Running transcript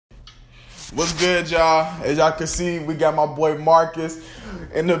What's good, y'all? As y'all can see, we got my boy Marcus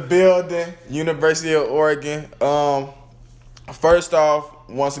in the building, University of Oregon. First off,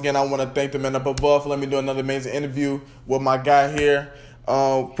 once again, I want to thank the men up above for letting me do another amazing interview with my guy here.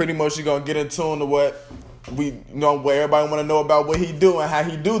 Pretty much you're going to get in tune to what what everybody want to know about what he do and how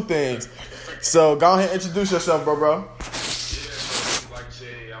he do things. So go ahead and introduce yourself, bro. Like you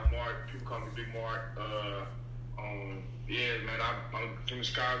said, I'm Mark. People call me Big Mark. I'm from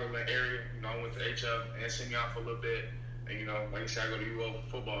Chicago in the area. I went to HF and sent me out for a little bit. And, like you said, I go to UO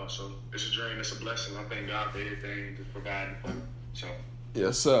for football. So it's a dream. It's a blessing. I thank God for everything that's providing. So.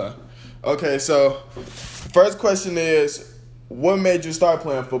 Yes, sir. Okay, so first question is, what made you start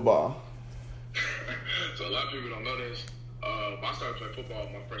playing football? So a lot of people don't know this. I started playing football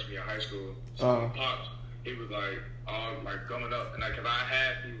my freshman year of high school. So my pops, he was like coming up, and cause I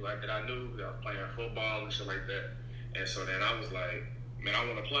had people that I knew that was playing football and shit like that. And so then I was like, man, I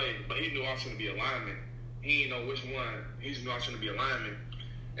want to play, but he knew I was going to be a lineman. He didn't know which one. He just knew I was going to be a lineman.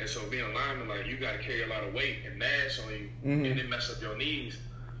 And so being a lineman, you got to carry a lot of weight and mass on you, and it mess up your knees.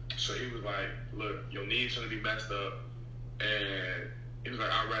 So he was like, look, your knees going to be messed up, and he was like,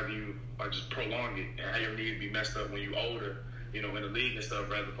 I'd rather you just prolong it and have your knees be messed up when you older, in the league and stuff,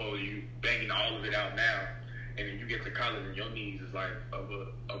 rather opposed to you banging all of it out now, and then you get to college and your knees is like of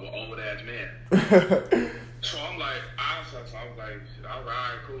an old ass man. So I'm like, I was like, all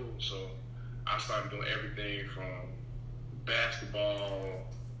right, cool. So I started doing everything from basketball,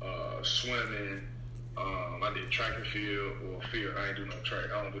 swimming. I did track and field or field. I ain't do no track.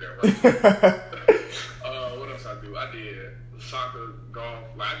 I don't do that right. What else I do? I did soccer, golf.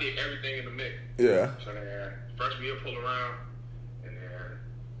 I did everything in the mix. Yeah. So then freshman year pull around, and then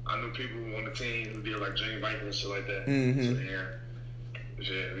I knew people on the team who did Dream Biking and shit like that. Mm-hmm. So then,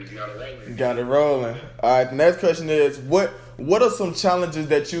 yeah, we got it rolling. Got it rolling. All right. The next question is, what are some challenges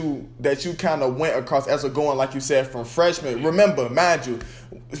that you kind of went across as a going, like you said, from freshman? Remember, mind you,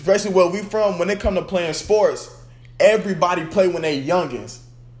 especially where we from, when it come to playing sports, everybody play when they youngins.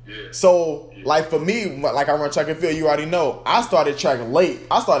 Yeah. So, for me, I run track and field, you already know, I started track late.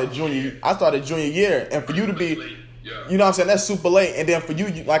 I started junior year, and for you to be, you know what I'm saying, that's super late. And then for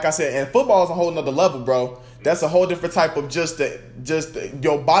you, like I said, and football is a whole nother level, bro. That's a whole different type of just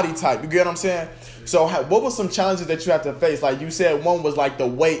your body type. You get what I'm saying? So what were some challenges that you had to face? Like you said, one was the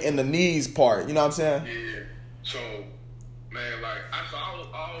weight and the knees part. You know what I'm saying? Yeah. So, man, I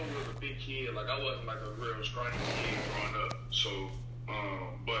was a big kid. I wasn't a real scrawny kid growing up. So,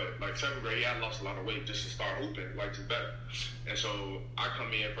 but 7th grade, I lost a lot of weight just to start hooping, just better. And so I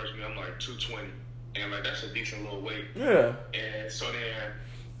come in freshman, I'm 220. And that's a decent little weight. Yeah. And so then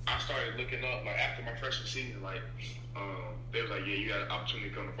I started looking up, after my freshman season, they was yeah, you got an opportunity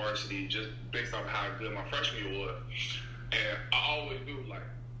to come to varsity just based off how good my freshman year was. And I always knew,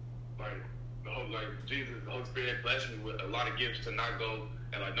 the whole, Jesus, the Holy Spirit blessed me with a lot of gifts to not go,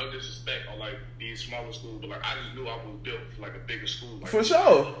 and, no disrespect on, these smaller schools, but, I just knew I was built for, a bigger school. For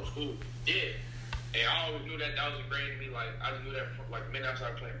sure. School. Yeah. And I always knew that was ingrained in me. I just knew that from, the minute I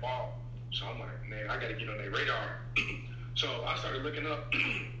started playing ball. So I'm man, I got to get on their radar. So I started looking up,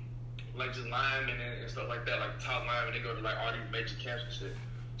 just linemen and stuff like that, top linemen, they go to, all these major camps and shit.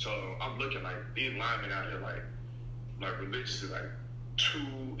 So I'm looking, these linemen out here, religiously,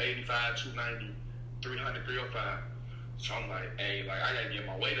 285, 290, 300, 305. So I'm hey, I got to get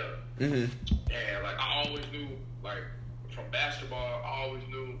my weight up. Mm-hmm. And, I always knew, from basketball, I always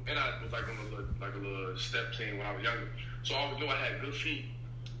knew, and I was, on a little step team when I was younger. So I always knew I had good feet.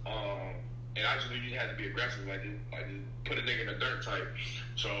 And I just knew you had to be aggressive, just put a nigga in the dirt type.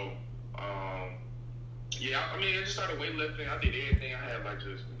 So, I just started weightlifting. I did everything. I had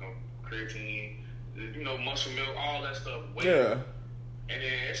creatine, muscle milk, all that stuff. Weight. Yeah. And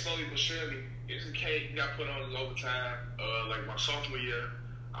then slowly but surely, it just came. Got put on over time. My sophomore year,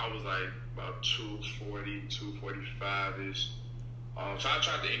 I was about 240, 245-ish. So I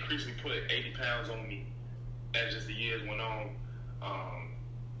tried to increasingly put 80 pounds on me as just the years went on.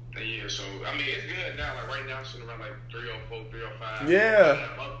 Yeah, so, it's good now. Right now, I'm sitting around 304, 305. Yeah.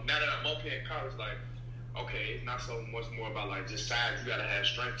 Now that I'm up here in college, okay, it's not so much more about, just size. You got to have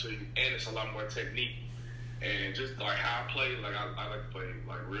strength to you, and it's a lot more technique. And just, how I play, I like to play,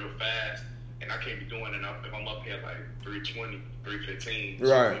 real fast. And I can't be doing it if I'm up here, 320, 315. Right.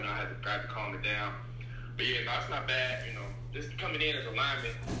 So, I had to calm it down. But, yeah, no, it's not bad, Just coming in as a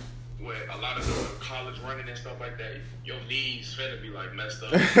lineman, with a lot of the college running and stuff like that, your knees finna be messed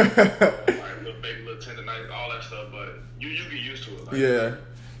up, little tendonitis, all that stuff. But you get used to it. Yeah,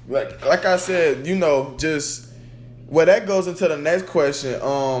 like I said, just that goes into the next question.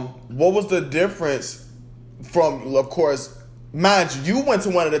 What was the difference from, of course, mind you went to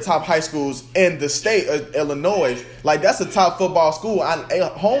one of the top high schools in the state of Illinois. Like, that's a top football school.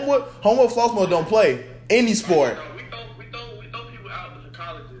 Homewood Flossmoor don't play any sport. We throw people out of the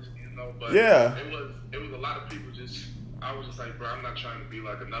colleges, but yeah. It was a lot of people just. I was just like, bro, I'm not trying to be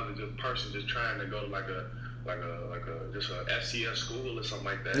like another just person just trying to go to like a just a FCS school or something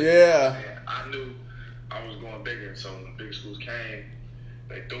like that. Yeah. And I knew I was going bigger, so when the big schools came,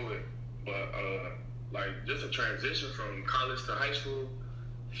 they threw it. But like just a transition from college to high school,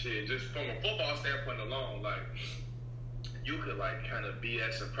 shit, just from a football standpoint alone, like you could like kind of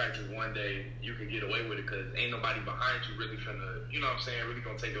BS and practice one day, you could get away with it because ain't nobody behind you really finna, you know what I'm saying, really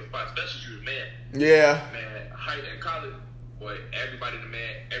gonna take your spot, especially you, man. Yeah. Man, high in college, boy, everybody the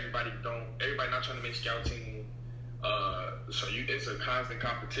man, everybody not trying to make scout team. So it's a constant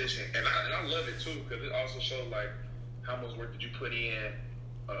competition, and I love it too because it also shows like how much work did you put in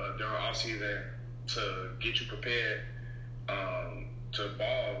during off season to get you prepared to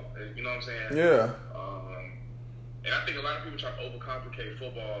ball. You know what I'm saying? Yeah. And I think a lot of people try to overcomplicate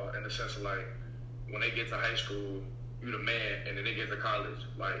football in the sense of like when they get to high school, you the man, and then they get to college,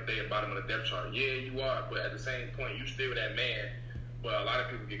 like they at the bottom of the depth chart. Yeah, you are, but at the same point, you still that man. But a lot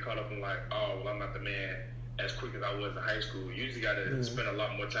of people get caught up in like, oh, well, I'm not the man as quick as I was in high school. You usually got to spend a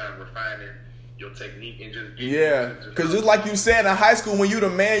lot more time refining your technique and just get because just like you said, in high school, when you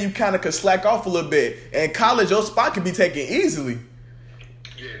the man, you kind of could slack off a little bit. In college, your spot could be taken easily.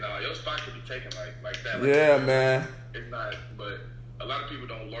 Yeah, no, your spot could be taken like that. Like man. It's not, but a lot of people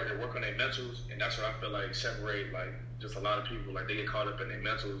don't learn to work on their mentals, and that's what I feel like separate like just a lot of people. Like they get caught up in their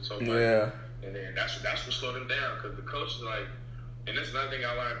mentals so much, and then that's what slow them down because the coach is like, and that's another thing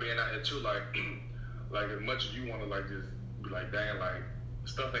I learned being out here too. Like as much as you want to like just be like, dang, like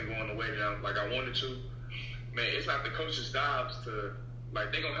stuff ain't going the way that like I wanted to. Man, it's not the coach's jobs to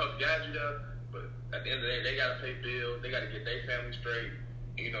like they gonna help guide you there, but at the end of the day, they gotta pay bills, they gotta get their family straight.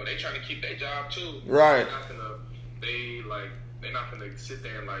 You know, they trying to keep their job too. Right. They're not gonna sit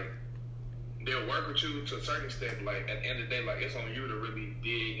there and like they'll work with you to a certain extent. But like at the end of the day, like it's on you to really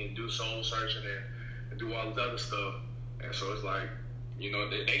dig and do soul searching and do all this other stuff. And so it's like, you know,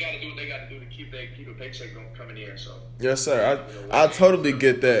 they gotta do what they gotta do to keep a paycheck coming in. So yes, sir. I totally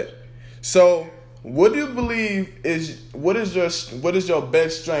get that. So what do you believe what is your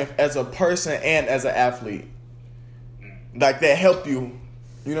best strength as a person and as an athlete? Like that help you.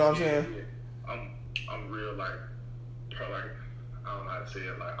 You know what I'm saying? Yeah. I'm real like I don't know how to say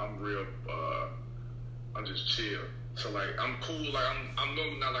it. Like I'm real. I'm just chill. So like I'm cool. Like I'm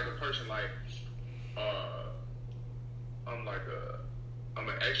normally not like a person like I'm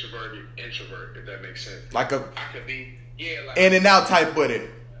an extroverted introvert, if that makes sense. I could be like in and out type with it.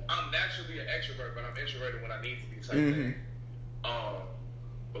 I'm naturally an extrovert, but I'm introverted when I need to be type thing.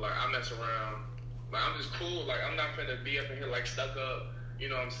 But like I mess around. Like I'm just cool. Like I'm not finna be up in here like stuck up. You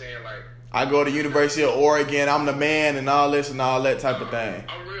know what I'm saying? Like I go to University of Oregon. I'm the man and all this and all that type of thing.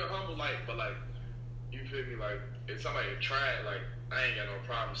 I'm real humble, but you feel me? Like if somebody tried, like I ain't got no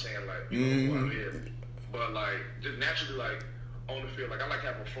problem saying like you know what I mean. But like just naturally like on the field, like I like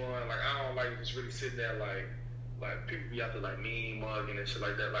having fun. Like I don't like just really sitting there like people be out there like mean mugging and shit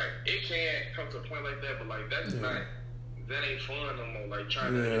like that. Like it can't come to a point like that, but like that's just not. That ain't fun no more. Like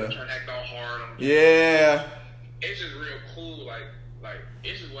trying to act all hard. Yeah. It's just real cool. Like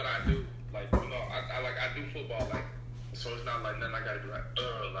it's just what I do. Like you know, I do football. Like so it's not like nothing I gotta be like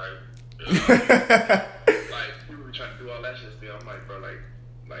people be trying to do all that shit still. I'm like, bro, like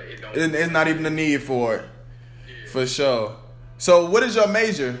it don't. It's not even a need for it. Yeah. For sure. So what is your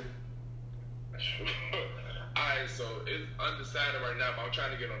major? Alright, so it's undecided right now, but I'm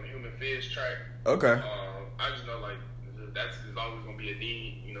trying to get on the human phys track. Okay. I just know like. That's always gonna be a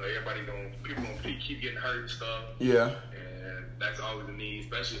need. You know, people gonna keep getting hurt and stuff. Yeah. And that's always a need,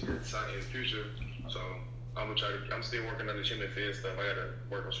 especially in the future. So I'm still working on the human phys stuff. I gotta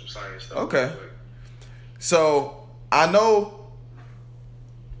work on some science stuff. Okay. So I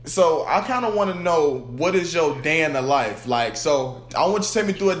kind of want to know what is your day in the life like. So I want you to take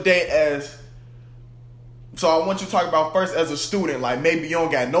me through a day as. So I want you to talk about first as a student, like maybe you don't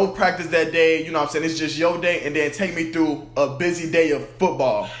got no practice that day, you know what I'm saying, it's just your day, and then take me through a busy day of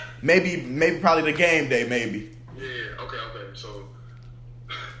football. Maybe probably the game day, maybe. Yeah, okay. So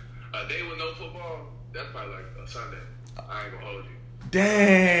a day with no football, that's probably like a Sunday. I ain't gonna hold you.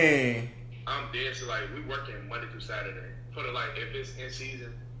 Dang. I'm dead, so like we working Monday through Saturday. Put it like if it's in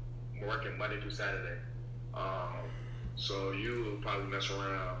season, we're working Monday through Saturday. So you will probably mess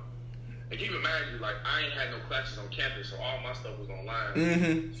around. And keep in mind, like I ain't had no classes on campus, so all my stuff was online.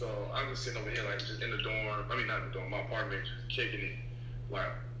 Mm-hmm. So I'm just sitting over here, like just in the dorm. I mean, not in the dorm, my apartment, just kicking it, like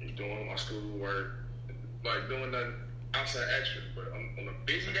doing my schoolwork, like doing nothing. outside extras, but on a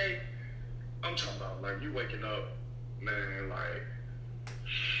busy day, I'm talking about like you waking up, man, like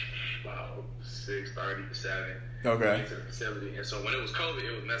about 6:30 to 7. Okay. Into the facility, and so when it was COVID,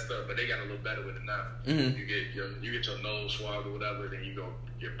 it was messed up, but they got a little better with it now. Mm-hmm. You get your nose swabbed or whatever, then you go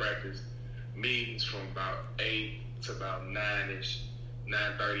get practice meetings from about 8 to about 9ish,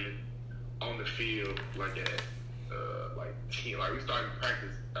 9:30 on the field, like at like 10. Like we started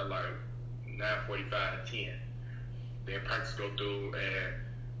practice at like 9:45, 10. Then practice go through, and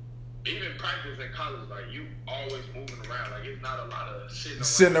even practice in college, like you always moving around. Like it's not a lot of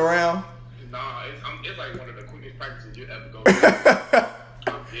sitting around. Nah, it's like one of the quickest practices you ever go through.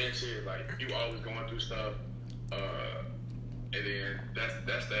 Yeah, shit. Like you always going through stuff, and then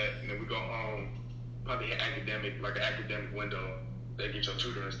that's that. And then we go home, probably an academic window. They get your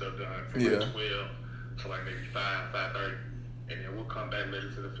tutoring and stuff done from like 12 to like maybe 5:30, and then we'll come back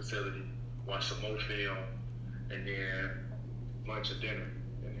later to the facility, watch some more film, and then lunch or dinner,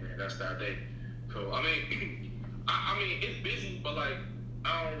 and then that's our day. So I mean, I mean it's busy, but like.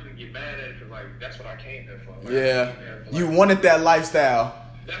 I don't really get mad at it because, like, that's what I came there for. Like, yeah. For, like, you wanted that lifestyle.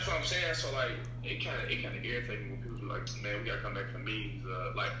 That's what I'm saying. So, like, it kind of irritates me when people be like, man, we got to come back for meetings.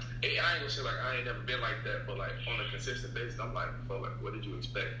 Like, I ain't going to say, like, I ain't never been like that, but, like, on a consistent basis, I'm like, bro, like, what did you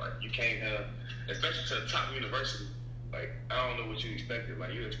expect? Like, you came here, especially to a top university. Like, I don't know what you expected.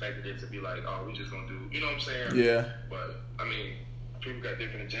 Like, you expected it to be like, oh, we just going to do, you know what I'm saying? Yeah. But, I mean, people got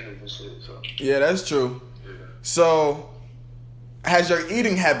different agendas and shit, so. Yeah, that's true. Yeah. So, has your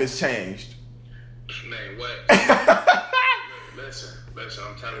eating habits changed? Man, what? listen,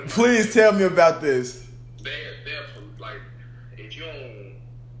 I'm telling you. Please tell me about this. They're like,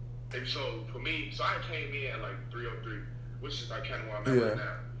 so for me, so I came in at like 3:03, which is like kind of where I'm at right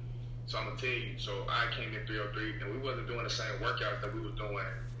now. So I'm gonna tell you, so I came in 3:03, and we wasn't doing the same workouts that we was doing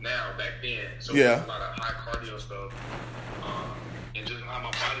now back then. So it was a lot of high cardio stuff. And just how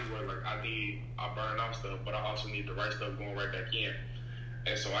my body works, like I burn off stuff, but I also need the right stuff going right back in.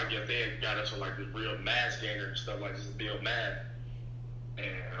 And so I guess they got us on like this real mass gainer and stuff like this to build mass. And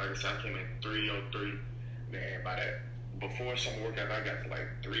like I said, I came in 3:03. Man, by that, before some workout, I got to like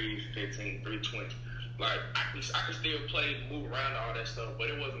 3:15, 3:20. Like I could still play, move around, all that stuff, but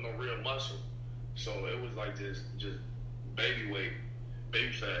it wasn't no real muscle. So it was like just baby weight,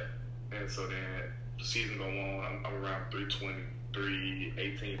 baby fat. And so then the season go on, I'm around 3:20.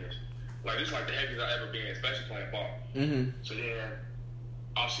 3:18ish. Like this is like the heaviest I ever been, especially playing ball. Mm-hmm. So then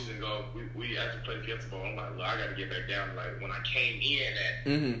off season go, we actually played fiesta ball. I'm like, look, I gotta get back down. Like when I came in at,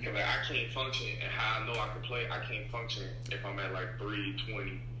 because like I can't function, and how I know I can play, I can't function if I'm at like 3:20,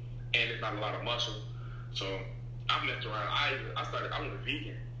 and it's not a lot of muscle. So I messed around. I went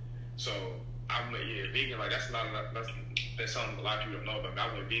vegan. So I went vegan. Like that's something a lot of people don't know about me. I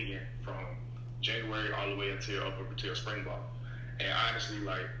went vegan from January all the way until spring ball. And honestly,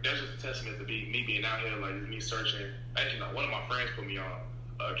 like, that's just a testament to me being out here, like, me searching. Actually, no, one of my friends put me on,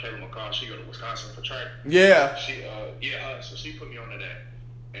 Kayla McCall. She go to Wisconsin for track. Yeah. So she put me on to that.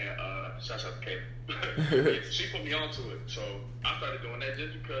 And shouts out to Kayla. She put me onto it. So I started doing that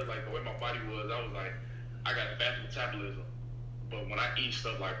just because, like, the way my body was, I was like, I got a fast metabolism. But when I eat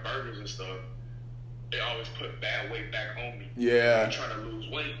stuff like burgers and stuff, they always put bad weight back on me. Yeah. I'm trying to lose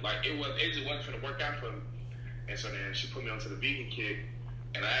weight. Like, it just wasn't going to work out for me. And so then she put me onto the vegan kick,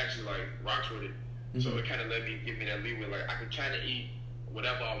 and I actually like rocked with it. Mm-hmm. So it kind of give me that leeway. Like I can kind of eat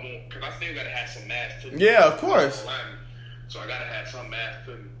whatever I want, because I still gotta have some mass to me. Yeah, of course. So I gotta have some mass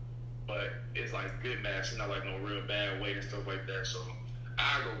to me, but it's like good mass. It's not like no real bad weight and stuff like that. So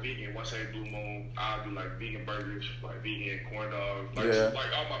I go vegan once every blue moon. I'll do like vegan burgers, like vegan corn dogs. Like,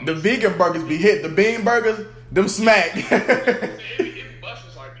 like all my the vegan burgers be hit. The bean burgers, them smack. It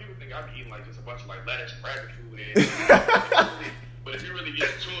busts. Like people think I be eating like just a bunch of like lettuce and rabbit food. But if you really get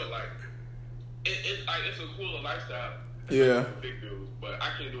into it, like it's a cooler lifestyle. Yeah. Big dudes, but I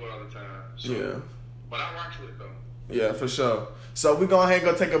can't do it all the time. So, yeah. But I rock with it though. Yeah, for sure. So we're gonna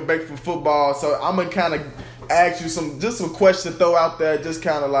go take a break from football. So I'm gonna kind of ask you some questions to throw out there, just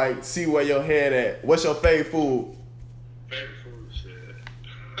kind of like see where your head at. What's your favorite food? Favorite food, shit.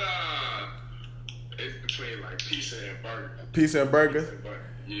 It's between like pizza and burger. Pizza and burger? Pizza and burger.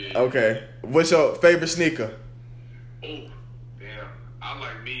 Yeah. Okay. What's your favorite sneaker? Oh, damn. I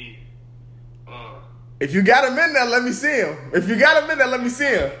like me. If you got him in there, let me see him. If you got him in there, let me see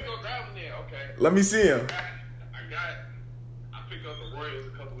him. You gonna grab him there, okay. Let me see him. I picked up the Royals a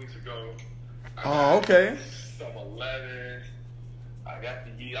couple weeks ago. Okay. Some 11s. I got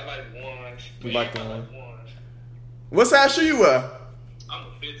the Yeet. I like ones. You like the one? I like ones. What size shoe you wear? I'm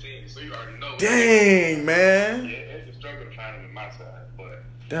a 15, so you already know. Dang, man. Yeah, it's a struggle to find them in my size, but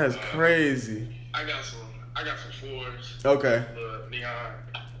that's crazy. I got I got some fours. Okay. Neon.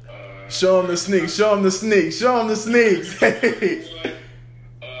 Show them the sneaks. Show them the sneaks. Show them the sneaks. I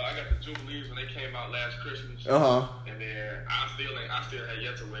got the Jubilees when they came out last Christmas. And then I still had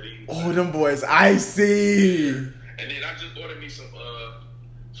yet to wear these. Oh, them boys icy. And then I just ordered me some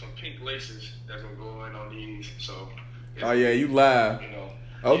pink laces that's gonna go in on these. So. Oh yeah, you live. You know.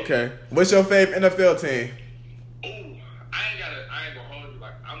 Okay. What's your favorite NFL team? Oh, I ain't gonna hold you.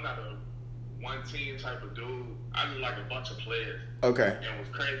 Like, I'm not a one team type of dude. I just like a bunch of players. Okay. And what's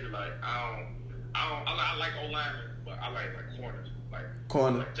crazy, like I like O-linemen, but I like corners, like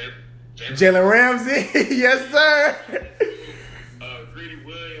corner. Like Jalen Ramsey, yes sir. Greedy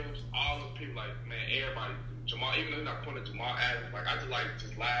Williams, all those people, like man, everybody. Jamal, even though he's not corner, Jamal Adams, like I just like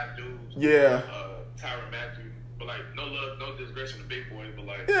just live dudes. Yeah. Tyrann Mathieu, but like no love, no disgrace from the big boys, but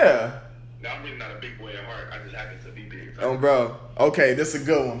like yeah. Now I'm really not a big boy at heart. I just happen to be big. Oh, bro. Okay, this is a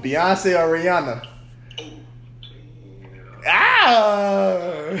good one. Beyonce or Rihanna? Oh.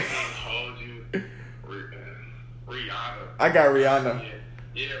 Ah! Hold you. Rihanna. I got Rihanna.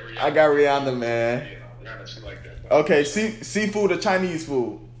 Yeah, Rihanna. I got Rihanna, man. Yeah, Rihanna, she like that. Okay, seafood or Chinese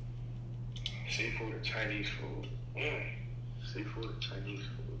food? Seafood or Chinese food? Seafood or Chinese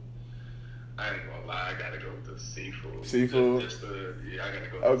food? I ain't gonna lie, I gotta go with the seafood. Seafood? I gotta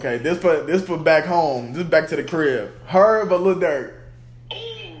go. Okay, this for back home. This back to the crib. Herb or Lil Durk? Oh.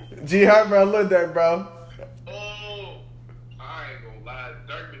 G Herb or Lil Durk, bro? Oh. I ain't gonna lie.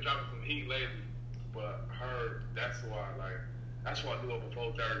 Durk been dropping some heat lately, but Herb, that's why I do it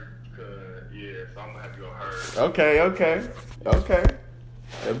before Durk. Cause so I'm gonna have to go Herb. Okay.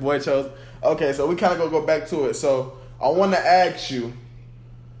 That boy chose. Okay, so we kind of gonna go back to it. So I want to ask you,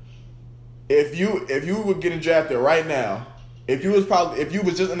 if you were getting drafted right now, if you was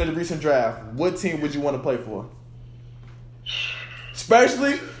just in the recent draft, what team would you want to play for?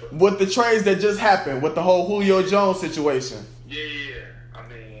 Especially with the trades that just happened with the whole Julio Jones situation. Yeah. I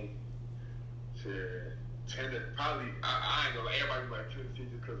mean, probably. I ain't gonna let everybody be like Tennessee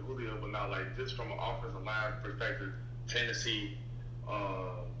just because Julio, but not like just from an offensive line perspective, Tennessee,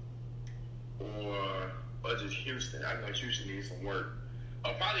 or just Houston. I know Houston needs some work.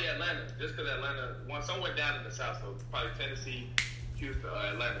 Probably Atlanta, just because Atlanta won somewhere down in the South, so probably Tennessee, Houston,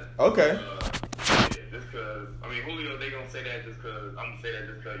 Atlanta. Okay. Just because, I mean, Julio, they gonna say that just because, I'm gonna say that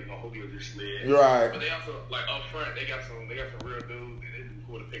just because, Julio just slid. Right. But they also, like, up front, they got some real dudes, and it's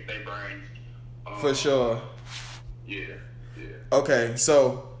cool to pick their brains. For sure. Yeah. Okay,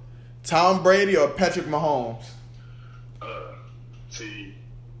 so Tom Brady or Patrick Mahomes? See,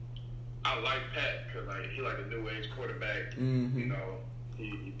 I like Pat because he like a new age quarterback. Mm-hmm.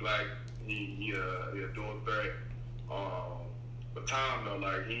 He black. He a dual threat. But Tom though,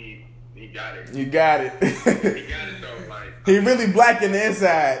 like he got it. You got it. He got it though. Like he really black in the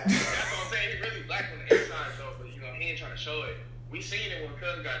inside. That's what I'm saying. He really black on the inside though, but he ain't trying to show it. We seen it when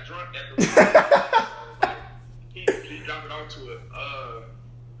Cuz got drunk at the. He dropped it onto it.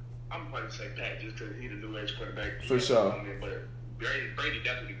 I'm probably say Pat just because he's a new age quarterback. For sure. But Brady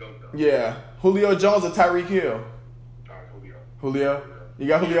definitely go though. Yeah, Julio Jones or Tyreek Hill? Julio. You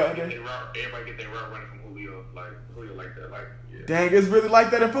got Julio out there? Everybody get their route running from Julio. Like, Julio like that. Like, yeah. Dang, it's really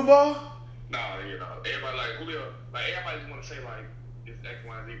like that in football? Nah, everybody like Julio. Like, everybody just want to say, like, it's X,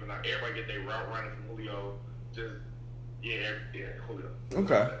 Y, and Z, but like, everybody get their route running from Julio. Just, Julio.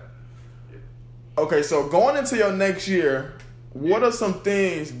 Okay. Okay, so going into your next year, what are some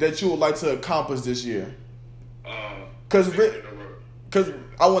things that you would like to accomplish this year? Because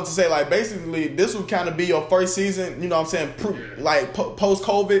I want to say, like, basically, this would kind of be your first season,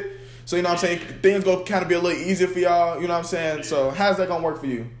 post-COVID. So, you know what I'm saying? Things go kind of be a little easier for y'all, you know what I'm saying? Yeah. So, how's that going to work for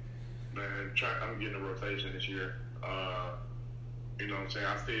you? Man, I'm getting a rotation this year. You know what I'm saying?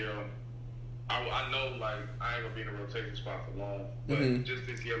 I know, like, I ain't going to be in a rotation spot for long. But just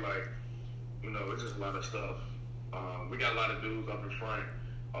this year, like, it's just a lot of stuff. We got a lot of dudes up in front.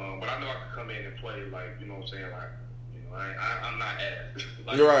 But I know I can come in and play, like, you know what I'm saying? Like, I'm not ass.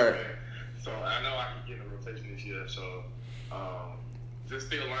 Like, you're right. So I know I can get in a rotation this year. So just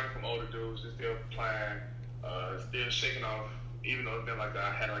still learning from older dudes, just still playing, still shaking off. Even though it's been like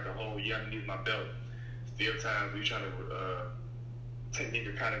I had like a whole year underneath my belt, still times we trying to technique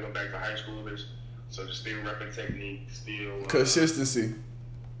to kind of go back to high schoolers. So just still repping technique, still consistency.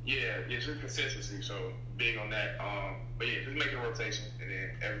 Yeah, just consistency. So big on that. But yeah, just making a rotation, and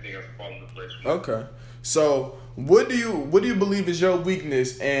then everything else will fall into place. Okay. So what do you believe is your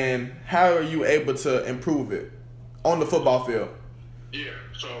weakness, and how are you able to improve it on the football field? Yeah.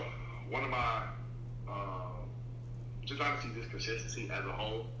 So one of my just honestly just consistency as a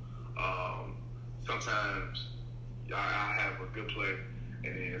whole. Sometimes I have a good play,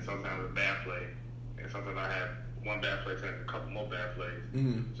 and then sometimes a bad play. and sometimes I have one bad play and a couple more bad plays.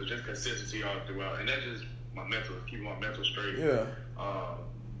 Mm-hmm. So just consistency all throughout, and that's just my mental, keeping my mental straight. Yeah.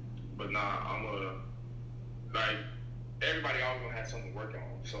 But I'm like everybody always gonna have something to work on.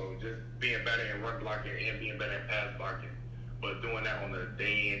 So just being better in run blocking and being better in pass blocking, but doing that on a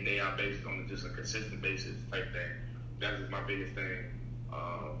day in day out basis, on just a consistent basis type thing. That's just my biggest thing.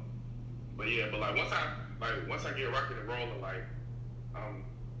 But like once I get rocking and rolling, like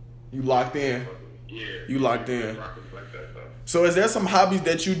you locked in. Yeah. You locked in. Like that, so is there some hobbies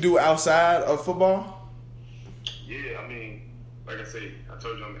that you do outside of football? Yeah, I mean, like I say, I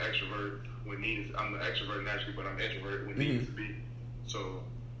told you I'm an extrovert when needed. I'm an extrovert naturally, but I'm an introvert when needed to be. So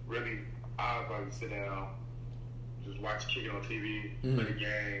really, I like to sit down, just watch cricket on TV, play the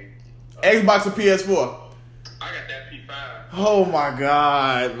game. Xbox or PS4? I got that P5. Oh my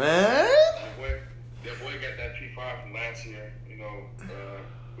God, man! That boy got that P5 from last year. You know,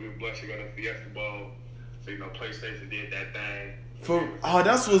 we were blessed to go to Fiesta Bowl. So PlayStation did that thing.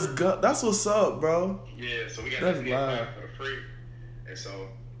 That's what's up, bro. Yeah, so we got that P5 for free, and so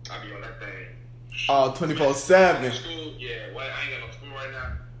I be on that thing. 24/7. School, yeah. Well, I ain't got no school right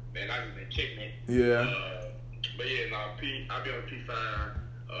now. Man, I just been kicking it. Yeah. But yeah, I be on P5.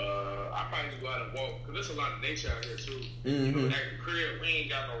 I probably just go out and walk because there's a lot of nature out here too. Mm-hmm. You know, like the crib, we ain't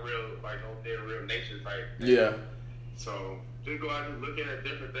got no real nature type. Yeah. So just go out and look at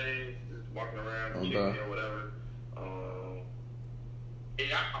different things, just walking around, kicking or whatever.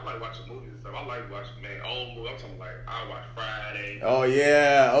 Yeah, I like watching movies and stuff. I like watching old movies. I'm talking like I watch Friday. Oh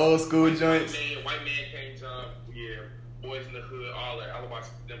yeah, old school joints. White Man Can't Jump. Yeah, Boys in the Hood. All that. I watch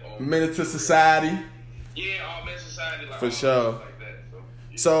them old. Menace to Society. Yeah, all Menace to Society. Like, for sure. Like that.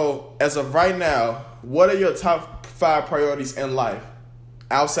 So, as of right now, what are your top 5 priorities in life?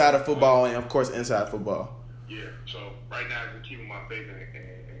 Outside of football and, of course, inside football. Yeah, so right now, I'm keeping my faith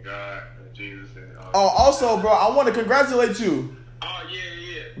in God and Jesus. And, also, bro, I want to congratulate you. Oh,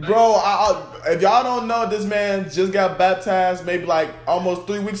 yeah. Bro, if y'all don't know, this man just got baptized maybe like almost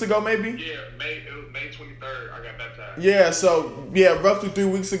 3 weeks ago, maybe? Yeah, it was May 23rd, I got baptized. Yeah, so, roughly 3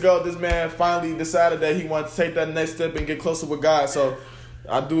 weeks ago, this man finally decided that he wanted to take that next step and get closer with God, so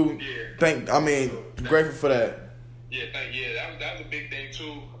I do grateful for that. Yeah, that was a big thing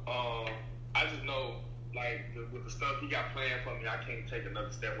too. I just know, like, with the stuff he got planned for me, I can't take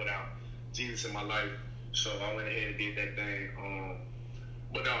another step without Jesus in my life. So I went ahead and did that thing.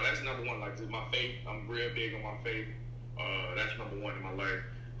 But no, that's number one. Like, just my faith. I'm real big on my faith. That's number one in my life.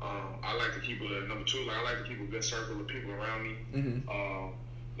 I like to keep number two. Like, I like to keep a good circle of people around me.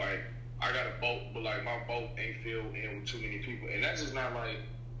 Mm-hmm. Like, I got a boat, but like my boat ain't filled in with too many people, and that's just not like.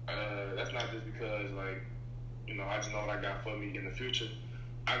 That's not just because like, I just know what I got for me in the future.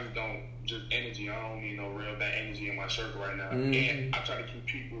 I just don't energy. I don't need no real bad energy in my circle right now. Mm-hmm. And I try to keep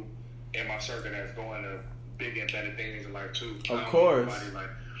people in my circle that's going to bigger and better things in life too. Of course.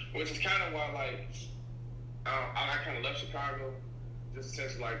 Which is kind of why like I kind of left Chicago, just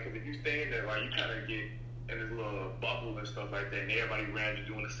since like because if you stay in there, like you kind of get in this little bubble and stuff like that, and everybody around you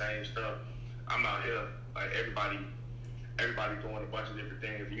doing the same stuff. I'm out here like everybody doing a bunch of different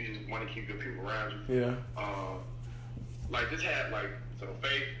things. You just want to keep good people around you. Yeah. Like just have like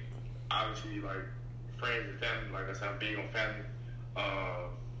faith, obviously like friends and family. Like I said, I'm big on family.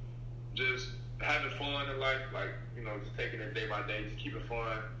 Just having fun in life, like just taking it day by day, just keeping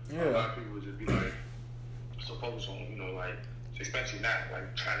fun. Yeah. A lot of people would just be like so focused on like especially not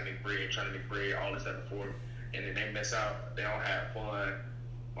like trying to make bread, all this other forth, and then they miss out. They don't have fun.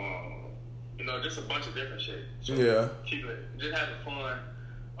 Just a bunch of different shit. So just having fun.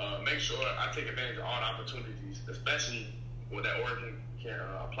 Make sure I take advantage of all the opportunities, especially when that Oregon can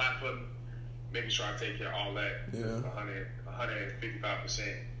apply for me. Making sure I take care of all that. Yeah.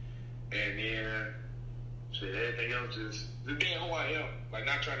 155%. And then everything else just being who I am. Like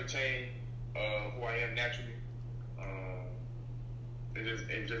not trying to change who I am naturally.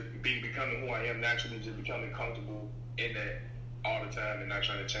 And just becoming who I am naturally, just becoming comfortable in that all the time and not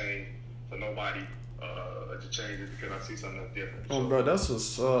trying to change for nobody to change it because I see something that's different. Oh, bro, that's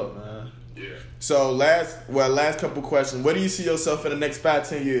what's up, man. Yeah. So last couple questions. Where do you see yourself in the next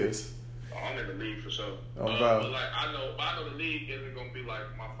 5-10 years? I'm in the league for sure. Oh, bro. But like I know the league isn't gonna be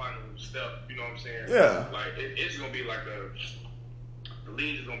like my final step. You know what I'm saying? Yeah. Like it's gonna be like the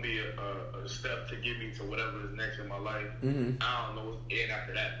league is gonna be a step to get me to whatever is next in my life. Mm-hmm. I don't know what's in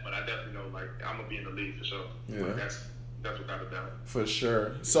after that, but I definitely know like I'm gonna be in the league for sure. Yeah. Like, that's without a doubt. For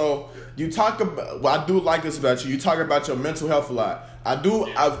sure. So you talk about. Well, I do like this about you. You talk about your mental health a lot. I do.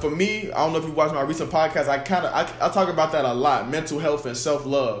 Yeah. For me, I don't know if you watched my recent podcast. I talk about that a lot. Mental health and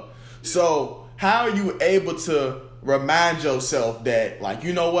self-love. Yeah. So how are you able to remind yourself that, like,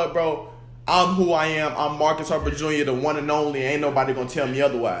 you know what, bro? I'm who I am. I'm Marcus Harper Jr., the one and only. Ain't nobody gonna tell me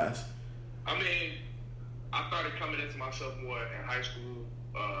otherwise. I mean, I started coming into myself more in high school.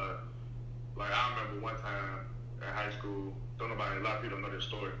 Like I remember one time in high school. A lot of people don't know this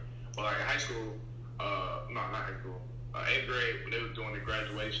story, but like in high school, not high school, 8th grade when they was doing the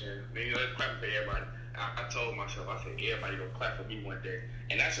graduation, they clapping for everybody. I told myself, I said, everybody gonna clap for me one day,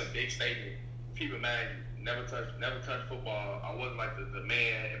 and that's a big statement. Keep in mind, never touched football. I wasn't like the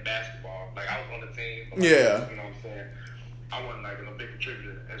man in basketball. Like I was on the team. But yeah. You know what I'm saying? I wasn't like a big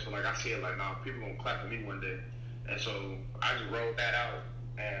contributor, and so like I said, like nah, people gonna clap for me one day, and so I just rolled that out,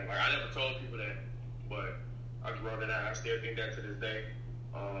 and like I never told people that, but I just wrote it out. I still think that to this day.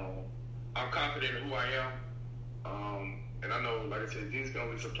 I'm confident in who I am, and I know, like I said, Jesus can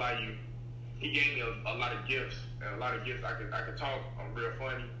only supply you. He gave me a lot of gifts, and a lot of gifts I could talk. I'm real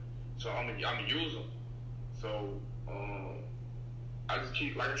funny, so I'm gonna use them. So I just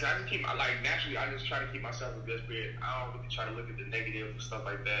keep, like I said, naturally, I just try to keep myself in good spirit. I don't really try to look at the negative and stuff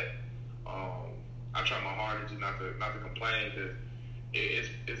like that. I try my hardest not to complain, because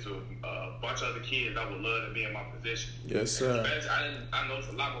it's a bunch of other kids that would love to be in my position. Yes, sir. I know it's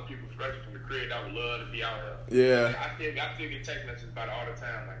a lot more people, especially from the crib, that would love to be out Yeah. there. I still get text messages about it all the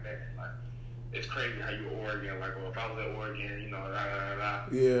time, like that. Like, it's crazy how you Oregon, like, well, if I was at Oregon, you know,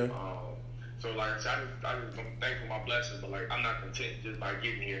 Yeah. So, like I said, I'm thankful for my blessings, but, like, I'm not content just by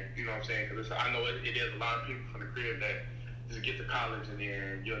getting here. You know what I'm saying? Because I know it is a lot of people from the crib that just get to college and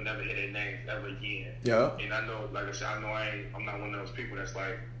then you'll never hear their names ever again. Yeah. And I know, like I said, I'm not one of those people that's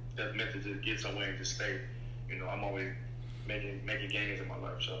meant to just get somewhere and just stay. You know, I'm always making gains in my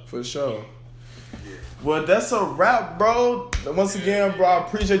life. So. For sure. Yeah. Well, that's a wrap, bro. Once again, bro, I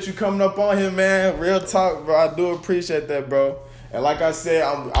appreciate you coming up on here, man. Real talk, bro. I do appreciate that, bro. And like I said,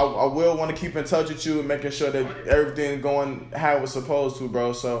 I will want to keep in touch with you and making sure that everything's going how it was supposed to,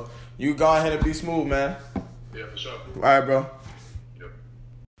 bro. So you go ahead and be smooth, man. Yeah, for sure. All right, bro. Yep.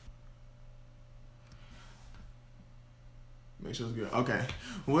 Make sure it's good. Okay.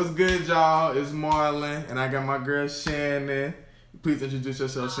 What's good, y'all? It's Marlon, and I got my girl Shannon. Please introduce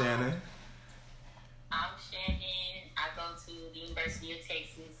yourself, Shannon. I'm Shannon. I go to the University of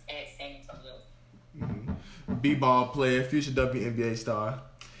Texas at San Antonio. Mm-hmm. B-ball player, future WNBA star.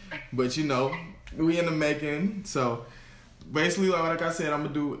 But you know, we in the making. So basically, like I said, I'm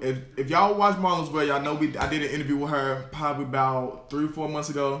gonna do. If y'all watch Marlon's Way, y'all know I did an interview with her probably about 3-4 months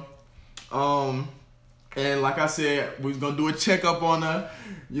ago. And like I said, we was gonna do a checkup on her.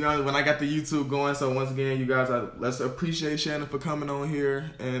 You know, when I got the YouTube going. So once again, you guys, let's appreciate Shannon for coming on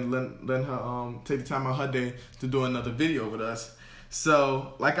here and letting her take the time out of her day to do another video with us.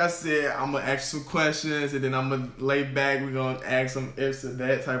 So, like I said, I'm going to ask some questions, and then I'm going to lay back. We're going to ask some ifs and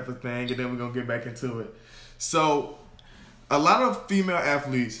that type of thing, and then we're going to get back into it. So, a lot of female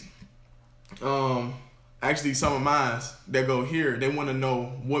athletes, actually some of mine that go here, they want to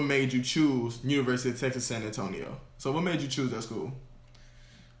know what made you choose University of Texas San Antonio. So, what made you choose that school?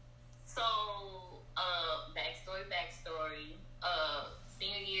 So, backstory.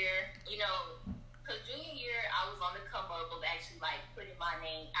 Senior year, you know, because junior year, I was on the come up of actually, like, putting my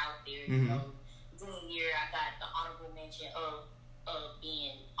name out there, you know. Junior year, I got the honorable mention of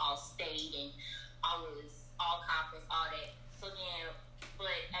being all-state, and I was all-conference, all that. So then,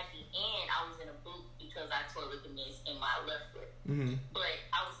 but at the end, I was in a boot because I tore ligaments in my left foot. But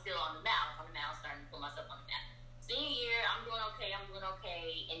I was still on the mound, starting to put myself on the mound. Senior year, I'm doing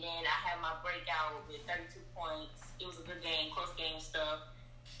okay, and then I had my breakout with 32 points. It was a good game, close game stuff.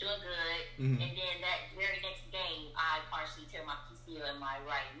 Doing good, and then that very next game, I partially tear my PCL in my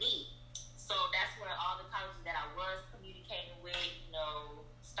right knee. So that's where all the colleges that I was communicating with, you know,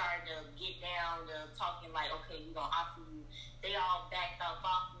 started to get down to talking like, okay, we're gonna offer you. They all backed up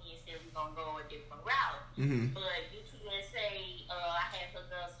off me and said we're gonna go a different route. But UTSA, I had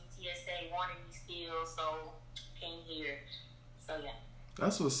hookups. UTSA wanted me still, so came here. So yeah.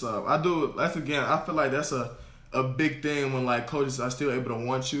 That's what's up. I feel like that's a big thing when, like, coaches are still able to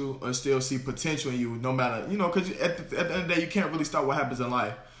want you or still see potential in you, no matter, you know, because at the end of the day, you can't really stop what happens in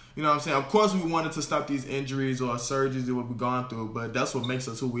life. You know what I'm saying? Of course, we wanted to stop these injuries or surgeries that we've gone through, but that's what makes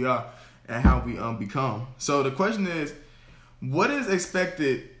us who we are and how we become. So the question is, what is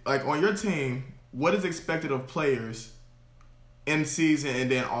expected, like, on your team, what is expected of players in season and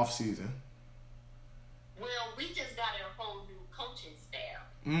then off season? Well, we just got a whole new coaching staff,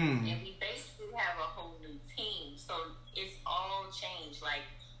 and we basically have a whole new team. So it's all changed. Like,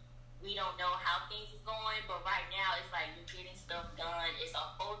 we don't know how things is going, but right now it's like you're getting stuff done. It's a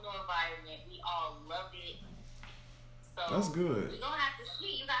whole new environment. We all love it. So that's good. We're gonna have to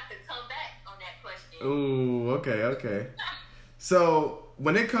see. You got to come back on that question. Ooh, okay. So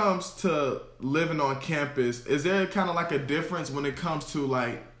when it comes to living on campus, is there kind of like a difference when it comes to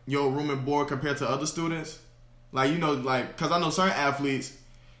like your room and board compared to other students? Like, you know, like, because I know certain athletes,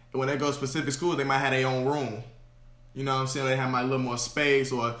 when they go to specific schools, they might have their own room. You know what I'm saying? They have my little more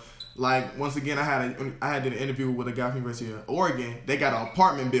space. Or like, once again, I had an interview with a guy from University of Oregon. They got an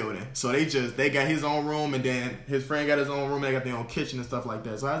apartment building, so they got his own room, and then his friend got his own room. And they got their own kitchen and stuff like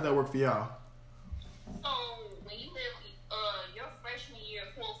that. So how does that work for y'all? So when you live your freshman year,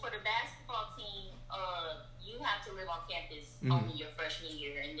 for the basketball team, you have to live on campus only your freshman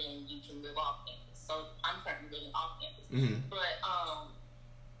year, and then you can live off campus. So I'm currently living off campus, but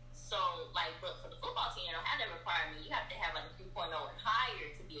but for the football team, you don't have that requirement. You have to have like a 3.0 and higher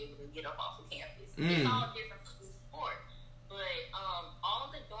to be able to get up off of campus. It's all different for each sport, but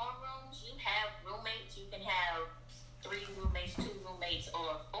all the dorm rooms, you have roommates. You can have 3 roommates, 2 roommates,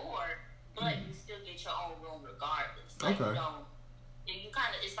 or 4. But you still get your own room regardless. Like you don't. You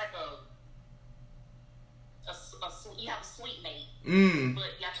kind of. It's like you have a suite mate, but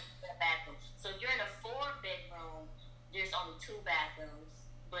you have to have a bathroom. So if you're in a 4-bedroom, there's only 2 bathrooms.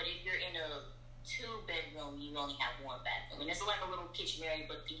 But if you're in a 2-bedroom, you only have 1 bathroom, and it's like a little kitchen area,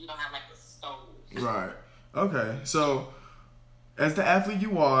 but you don't have like a stove. Right. Okay. So as the athlete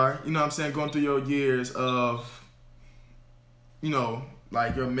you are, you know what I'm saying, going through your years of, you know,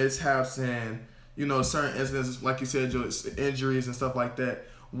 like your mishaps and, you know, certain incidents, like you said, your injuries and stuff like that.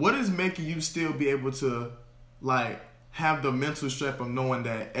 What is making you still be able to, like, have the mental strength of knowing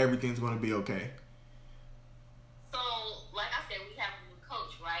that everything's going to be okay? So, like I said, we have a new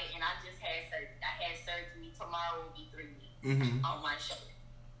coach, right? And I just had surgery. I had surgery. Tomorrow will be 3 weeks on my shoulder.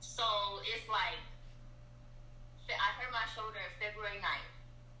 So, it's like, I hurt my shoulder on February 9th.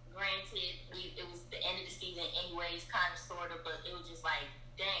 Granted, it was the end of the season anyways, kind of, sort of, but it was just like,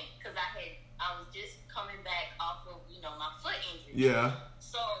 dang, because I was just coming back off of, you know, my foot injury. Yeah.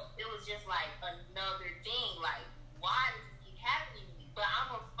 So it was just like another thing, like, why does this keep happening to me? But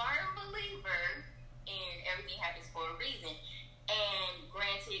I'm a firm believer in everything happens for a reason. And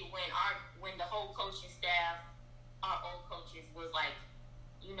granted, when the whole coaching staff, our old coaches, was like,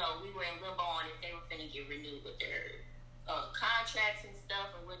 you know, we were in limbo on if they were finna get renewed with their contracts and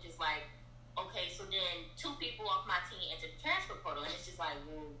stuff, and we're just like, okay, so then 2 people off my team entered the transfer portal, and it's just like,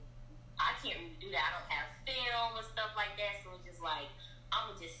 well, I can't really do that. I don't have film and stuff like that, so it's just like,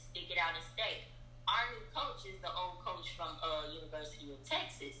 I'm gonna just stick it out and stay. Our new coach is the old coach from University of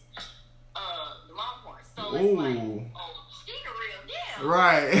Texas, the Longhorns. So it's like, oh, she the real deal,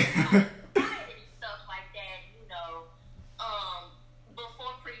 right? Stuff like that, you know.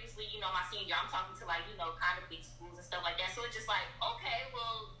 Before previously, you know, my senior year, I'm talking to like, you know, kind of big schools and stuff like that. So it's just like, okay,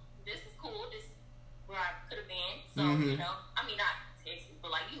 well, this is cool. This is where I could have been. So, you know, I mean, not Texas,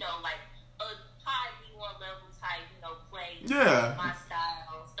 but like, you know, like a high D1 level type, you know, play. Yeah. My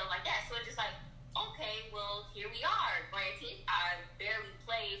style, stuff like that. So it's just like, okay, well, here we are. Granted, I barely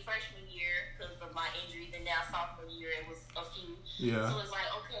played freshman year because of my injuries, and now sophomore year, it was a few. Yeah. So it's like,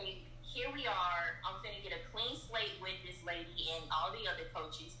 okay, here we are. I'm finna get a clean slate with this lady and all the other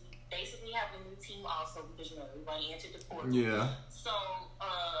coaches. We basically have a new team also because, you know, everybody entered the portal. Yeah. So,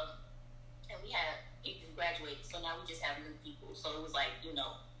 and we had people who graduated. So now we just have new people. So it was like, you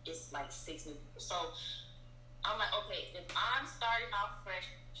know, it's like 6 new people. So I'm like, okay, if I'm starting off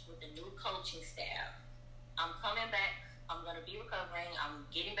fresh with a new coaching staff, I'm coming back. I'm going to be recovering. I'm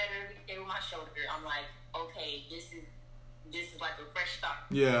getting better every day with my shoulder. I'm like, okay, this is like a fresh start.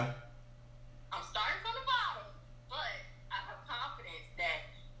 Yeah. I'm starting from the bottom, but I have confidence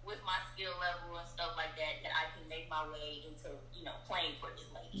that with my skill level and stuff like that, that I can make my way into, you know, playing for this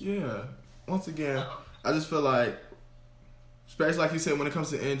lady. Yeah. Once again, I just feel like, especially like you said, when it comes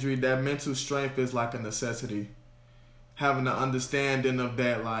to injury, that mental strength is like a necessity. Having the understanding of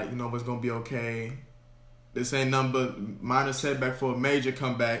that, like, you know, it's going to be okay. This ain't nothing but minor setback for a major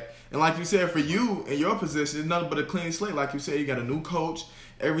comeback. And like you said, for you, in your position, it's nothing but a clean slate. Like you said, you got a new coach.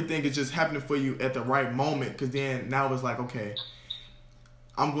 Everything is just happening for you at the right moment. Because then now it's like, okay,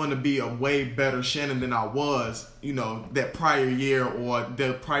 I'm going to be a way better Shannon than I was, you know, that prior year or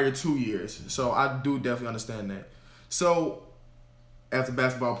the prior 2 years. So I do definitely understand that. So as a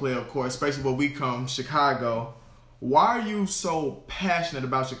basketball player, of course, especially where we come, Chicago, why are you so passionate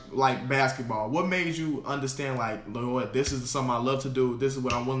about like basketball? What made you understand, like, Lord, this is something I love to do. This is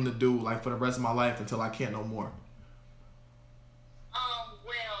what I'm willing to do, like, for the rest of my life until I can't no more?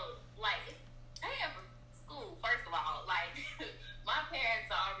 Well, like, paying for school, first of all, like, my parents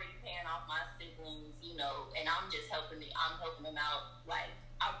are already paying off my siblings, you know, and I'm just helping them out. Like,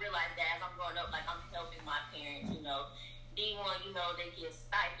 I realized that as I'm growing up, like, I'm helping my parents, you know. D1, you know, they give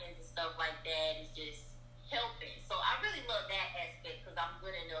stipends and stuff like that. It's just, helping. So I really love that aspect because I'm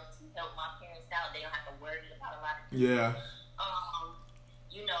good enough to help my parents out. They don't have to worry about a lot of things. Yeah.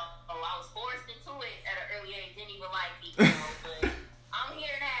 You know, I was forced into it at an early age. Didn't even like it, you know, but I'm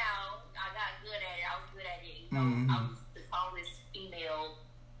here now. I got good at it. I was good at it. You know, I was the tallest female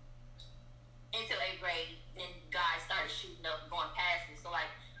until 8th grade. Then guys started shooting up, going past me. So like,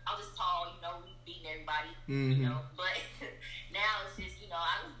 I was tall. You know, we beating everybody. You know, but now it's just, you know,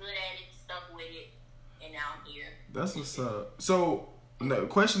 I was good at it, stuck with it, and now I'm here. That's what's up. So the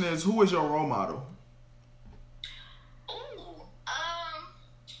question is, who is your role model?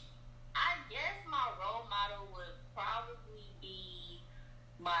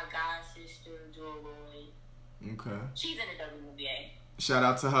 My god sister, Jewel Lloyd. Okay. She's in the WNBA. Shout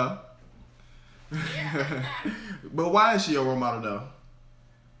out to her. Yeah. But why is she a role model though?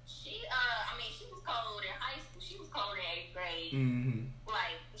 She was cold in high school. She was cold in 8th grade.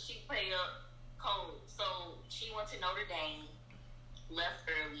 Like, she played up cold. So she went to Notre Dame, left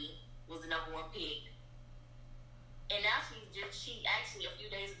early, was the #1 pick. And now she actually a few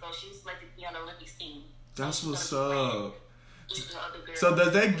days ago, she was selected to be on the Olympics team. That's what's up. So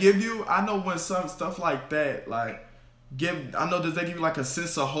does that give you, I know when some stuff like that, like, does that give you like a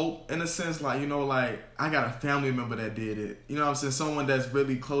sense of hope in a sense, like, you know, like, I got a family member that did it, you know what I'm saying, someone that's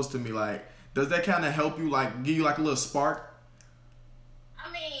really close to me, like, does that kind of help you, like, give you like a little spark?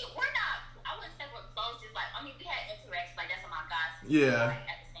 I mean, I wouldn't say we're close, just like, I mean, we had interactions, like, that's my guys. Yeah. Like,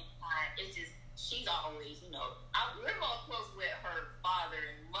 at the same time, it's just, she's always, you know, we're more close with her father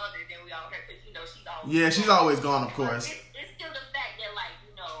and mother than we are with her, because, you know, she's always. Yeah, she's always gone, of course. It's still the fact that, like,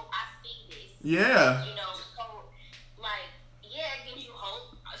 you know, I see this. Yeah. You know, so, like, yeah, it gives you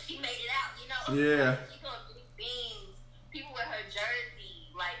hope. She made it out, you know? Yeah. She got big things. People with her jersey,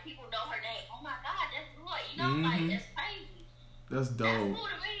 like, people know her name. Oh, my God, that's Lloyd. You know, like, that's crazy. That's dope. That's cool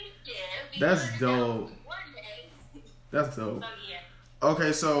to me. Yeah, that's dope. One day. That's dope. So, yeah.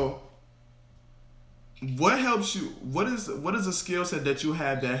 Okay, so what helps you? What is a skill set that you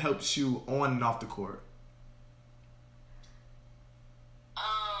have that helps you on and off the court?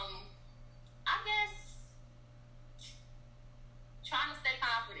 I guess trying to stay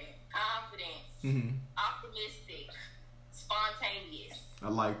confident, optimistic, spontaneous. I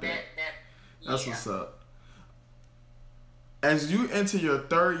like that. That's yeah. what's up. As you enter your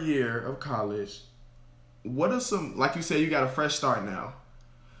 3rd year of college, what are some, like you said, you got a fresh start now.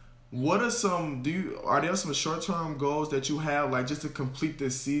 What are some, are there some short-term goals that you have, like just to complete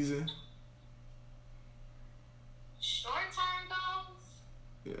this season? Short-term goals?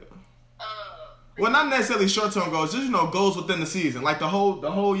 Yeah. Well, not necessarily short-term goals, just, you know, goals within the season, like the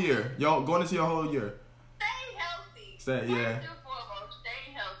whole year. Y'all going into your whole year. Stay healthy. Yeah. First and foremost,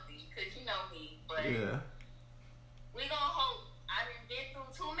 stay healthy, because you know me, but yeah. We gonna hope. I done been through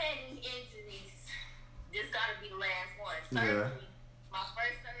too many injuries. This gotta be the last one. Surgery. My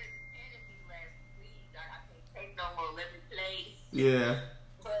first surgery can be the last. Please, God, I can't take no more. Let me play. Yeah.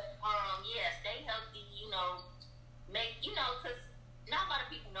 But yeah, stay healthy. You know, because not a lot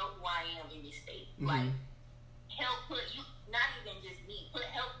of people know who I am in this state. Like, help put you, not even just me,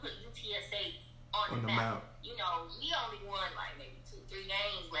 help put UTSA on the map. You know, we only won like maybe 2-3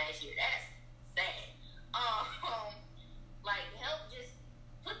 games last year. That's sad. Like, help just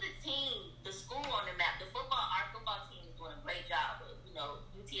put the team, the school on the map. Our football team is doing a great job of, you know,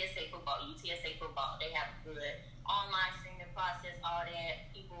 UTSA football, they have a good online streaming process, all that.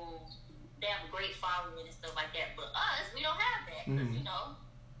 People, they have a great following and stuff like that. But us, we don't have that because, you know,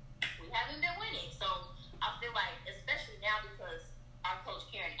 we haven't been winning. So I feel like, especially now because our coach,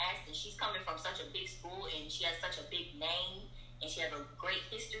 Karen Aston, she's coming from such a big school and she has such a big name and she has a great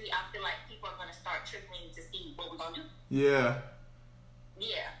history, I feel like people are going to start trickling to see what we're going to do. Yeah.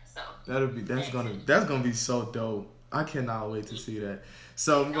 Yeah, so. That's gonna be so dope. I cannot wait to see that.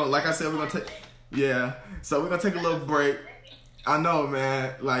 So we're gonna, like I said, we're gonna take, yeah. So we're gonna take a little break. I know,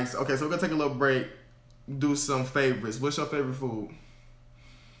 man. Like, okay, so we're gonna take a little break, do some favorites. What's your favorite food?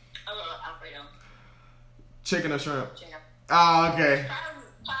 Alfredo. Chicken or shrimp? Chicken. Oh, okay.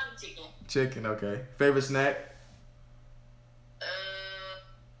 Probably chicken. Chicken, okay. Favorite snack?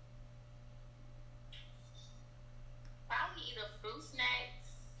 Probably either fruit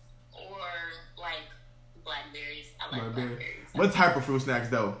snacks or like blackberries. I like blackberries. What type of fruit snacks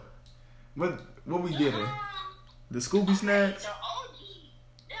though? What we getting? The Scooby snacks? The OG.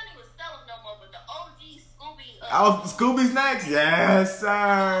 They don't even sell them no more, but the OG Scooby. Scooby snacks? Yes,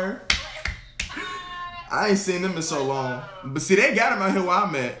 sir. I ain't seen them in so long. But see, they got them out here where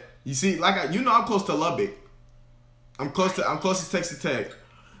I'm at. You see, like I'm close to Lubbock. I'm close to Texas Tech.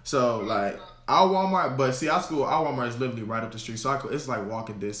 So like Our Walmart, but see, our Walmart is literally right up the street, so it's like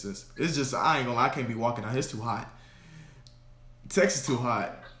walking distance. It's just, I ain't gonna lie, I can't be walking out. It's too hot. Texas too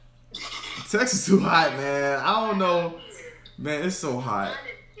hot. Texas too hot, man. I don't know. Man, it's so hot.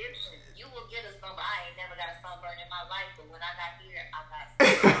 You will get a sunburn. I ain't never got a sunburn in my life, but when I got here,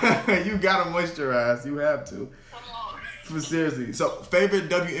 I got You gotta moisturize. You have to. Come on. For seriously. So, favorite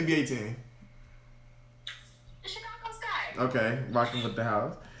WNBA team? The Chicago Sky. Okay, rocking with the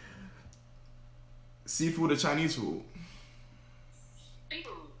house. Seafood or Chinese food?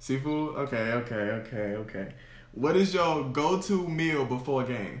 Seafood. Seafood? Okay. What is your go-to meal before a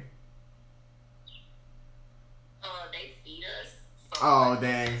game? They feed us. So Oh,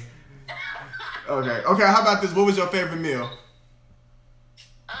 dang. Okay, how about this? What was your favorite meal? It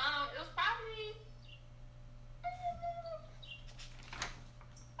was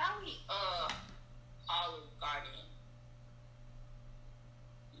probably Olive Garden.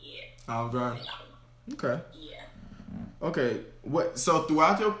 Yeah. Olive Garden. Okay. Yeah. Okay. What? So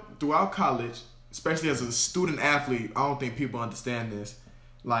throughout college, especially as a student athlete, I don't think people understand this.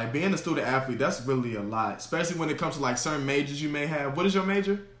 Like being a student athlete, that's really a lot, especially when it comes to like certain majors you may have. What is your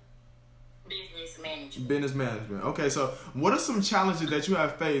major? Business management. Business management. Okay, so what are some challenges that you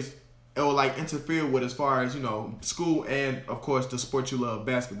have faced or like interfered with as far as, school and of course the sport you love,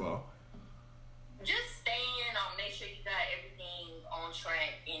 basketball? Just staying on, make sure you got everything on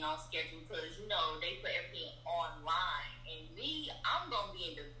track and on schedule because, they put everything online. And me, I'm going to be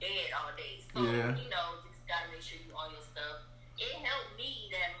in the bed all day. So, Yeah. Just got to make sure you on your stuff. It helped me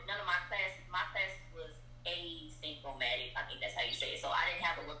that none of my classes was asymptomatic. I think that's how you say it. So I didn't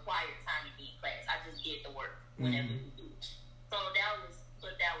have a required time to be in class. I just did the work whenever you do. So that was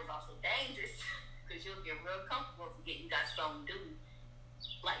also dangerous because you'll get real comfortable forgetting you got something to do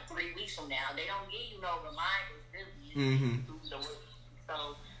like 3 weeks from now. They don't give you no reminders really. You just do the work.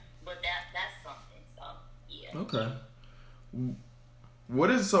 So, but that's something. So yeah. Okay.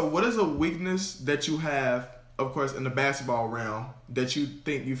 What is a weakness that you have, of course, in the basketball realm that you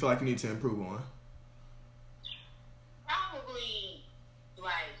think you feel like you need to improve on? Probably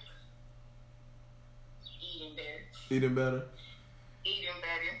like eating better. Eating better.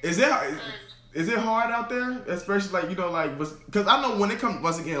 Because Is it hard out there, especially because I know when it comes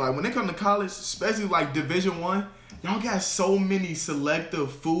to college, especially like Division I, y'all got so many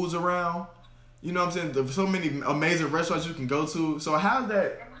selective foods around. You know what I'm saying? There's so many amazing restaurants you can go to. So how's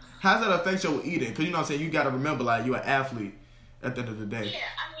that affect your eating? Because you know what I'm saying, you got to remember like you're an athlete at the end of the day. yeah,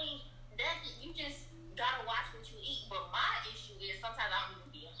 I mean that you just gotta watch what you eat. But my issue is sometimes I don't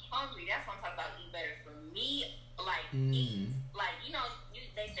even be hungry. That's what I'm talking about. Eat better for me. Like eat like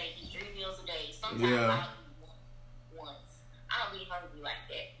they say eat 3 meals a day. Sometimes I'll eat once. I don't be hungry like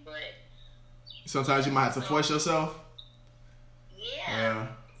that, but sometimes you might have to force yourself. Yeah.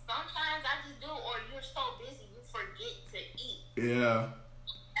 Sometimes I just do, or you're so busy you forget to eat. Yeah.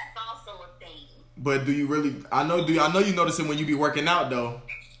 That's also a thing. But do you really? I know you notice it when you be working out though.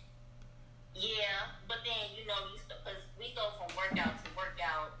 Yeah, but then because we go from workout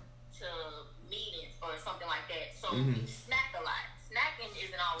to meetings or something like that. So you snack a lot. Snacking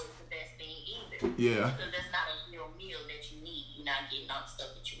isn't always the best thing either. Yeah. Because that's not a real meal that you need. You're not getting all the stuff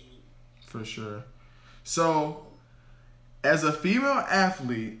that you need. For sure. So, as a female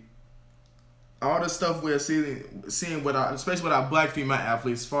athlete, all the stuff we're seeing with especially with our black female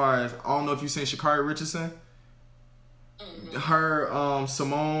athletes, as far as I don't know if you've seen Sha'Carri Richardson, her,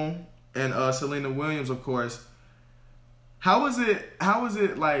 Simone, and Serena Williams, of course. How is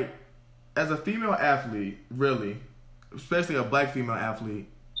it like as a female athlete, really, especially a black female athlete?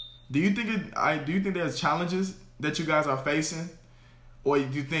 Do you think there's challenges that you guys are facing, or do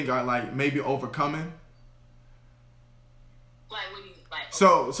you think are like maybe overcoming? Like what do you like?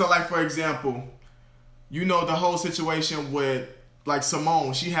 So like for example, the whole situation with like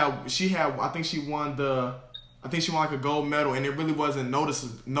Simone, she had I think she won like a gold medal, and it really wasn't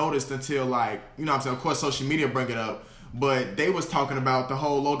noticed until like, what I'm saying, of course social media bring it up, but they was talking about the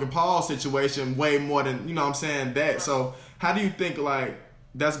whole Logan Paul situation way more than, what I'm saying, that. So how do you think like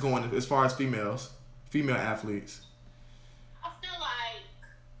that's going as far as female athletes? I feel like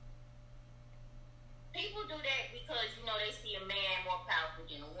people do that because they see a man more powerful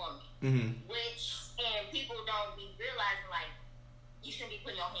than a woman, and people don't be realizing like you shouldn't be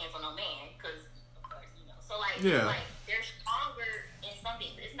putting your hands on a man because of course so like yeah. Like they're stronger in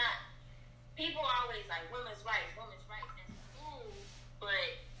something. It's not, people are always like women's rights in school, but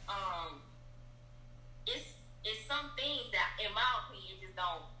it's some things that in my opinion just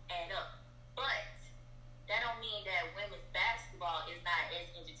don't add up. But that don't mean that women's basketball is not as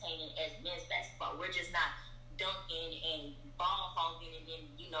entertaining as men's basketball. We're just not dunking and ball hogging and then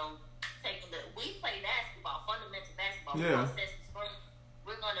we play basketball, fundamental basketball. Yeah.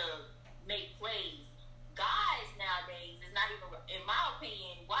 We're gonna make plays. Guys nowadays is not even, in my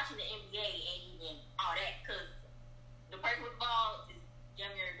opinion, watching the NBA ain't even all that, because the person with the ball is damn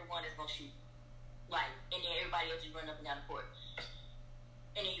near the one that's gonna shoot. Like, and then everybody else just run up and down the court.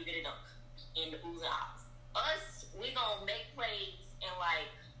 And then you get a dunk in the oohs and ahs. Us, we gonna make plays and like,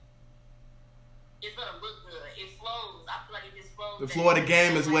 it's gonna look good. It flows. I feel like it just flows. The flow of the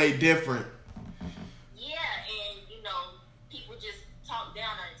game is way different. Yeah, and you know, people just talk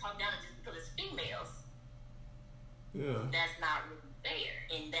down on it just because it's females. Yeah. That's not really fair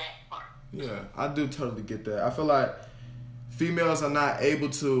in that part. Yeah, I do totally get that. I feel like females are not able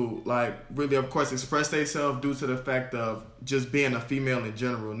to, like, really, of course, express themselves due to the fact of just being a female in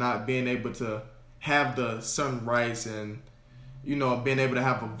general, not being able to have the certain rights and, you know, being able to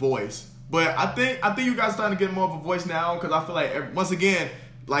have a voice. But I think you guys are starting to get more of a voice now, because I feel like, once again,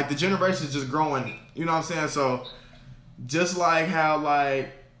 like, the generation is just growing. You know what I'm saying? So, just like how,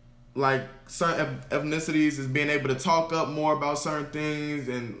 like certain ethnicities is being able to talk up more about certain things,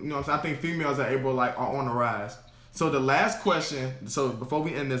 and, you know what I'm saying? I think females are able, like, are on the rise. So, the last question, so before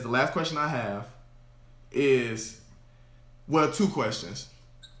we end this, the last question I have is, well, 2 questions.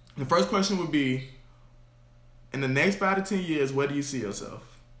 The first question would be, in the next 5 to 10 years, where do you see yourself?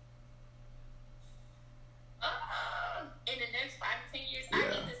 In the next 5 to 10 years, Yeah.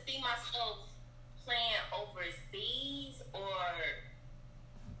 I need to see myself playing overseas or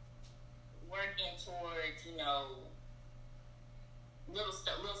working towards, you know, little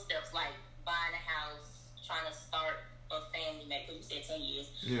steps like buying a house, trying to start a family. Because you said 10 years.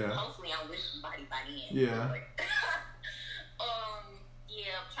 Yeah. Hopefully, I'm with somebody by the end. Yeah.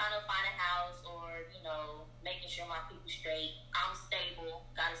 Yeah, trying to find a house, or, you know, making sure my people straight. I'm stable,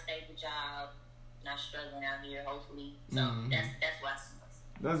 got a stable job, not struggling out here, hopefully. So that's what I see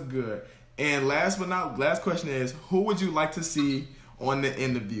myself. That's good. And last question is, who would you like to see on the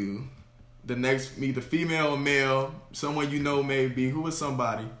interview? The next, either female or male, someone you know maybe. Who is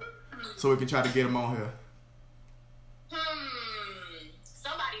somebody? So we can try to get them on here.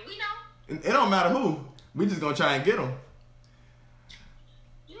 Somebody we know. It don't matter who. We just gonna try and get them.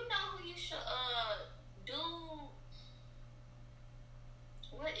 You know who you should do?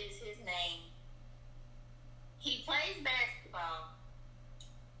 What is his name? He plays basketball.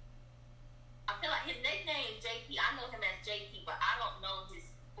 I feel like his nickname is JP. I know him as JP, but I don't know his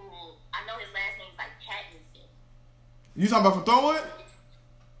full. I know his last name's like Pattinson. You talking about from Thornwood?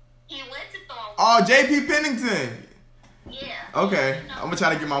 He went to Thornwood. Oh, JP Pennington. Yeah. Okay, You know, I'm gonna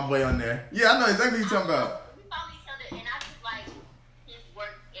try to get my boy on there. Yeah, I know exactly what you're talking about. We follow each other, and I just like his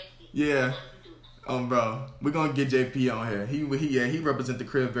work ethic. Yeah. What he do. Bro, we're gonna get JP on here. He represents the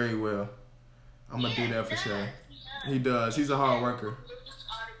crib very well. I'm gonna do that for sure. He does. He's a hard worker. There was this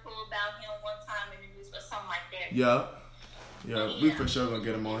article about him one time in the news or something like that. Yeah, we for sure gonna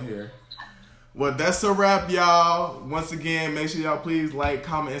get him on here. Well, that's a wrap, y'all. Once again, make sure y'all please like,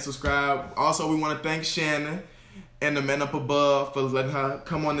 comment, and subscribe. Also, we want to thank Shannon and the man up above for letting her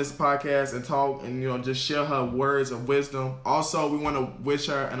come on this podcast and talk and, you know, just share her words of wisdom. Also, we want to wish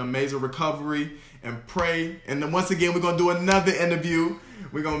her an amazing recovery and pray. And then once again, we're going to do another interview.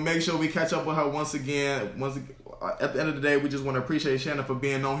 We're going to make sure we catch up with her once again. At the end of the day, we just want to appreciate Shannon for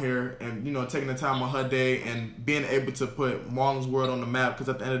being on here and, you know, taking the time on her day and being able to put Marlon's World on the map, because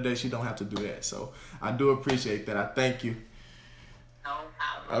at the end of the day, she don't have to do that. So I do appreciate that. I thank you. No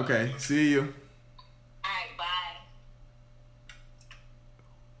problem. Okay, see you. All right, bye.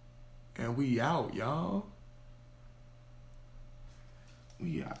 And we out, y'all.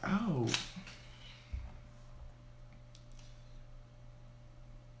 We are out.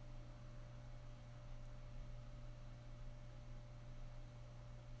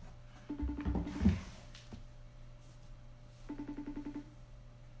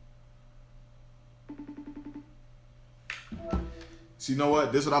 So you know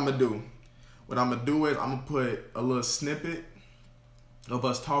what? This is what I'm going to do. What I'm going to do is I'm going to put a little snippet of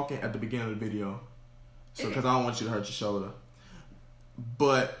us talking at the beginning of the video. So, because I don't want you to hurt your shoulder.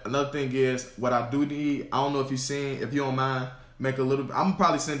 But another thing is, what I do need, I don't know if you've seen, if you don't mind, make a little, I'm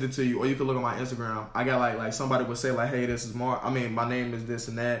probably send it to you, or you can look at my Instagram. I got like somebody would say like, hey, this is Mark. I mean, my name is this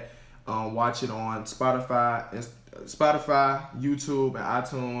and that. Watch it on Spotify, YouTube, and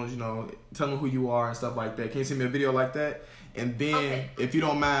iTunes. You know, tell me who you are and stuff like that. Can you send me a video like that? And then, if you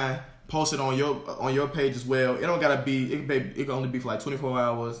don't mind, post it on your page as well. It don't gotta be. It can only be for like 24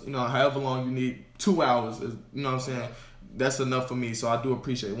 hours. You know, however long you need. 2 hours is. You know what I'm saying? That's enough for me. So I do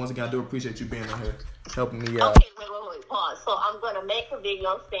appreciate it. Once again, I do appreciate you being on here, helping me out. Okay, wait, pause. So I'm gonna make a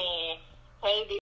video saying, hey,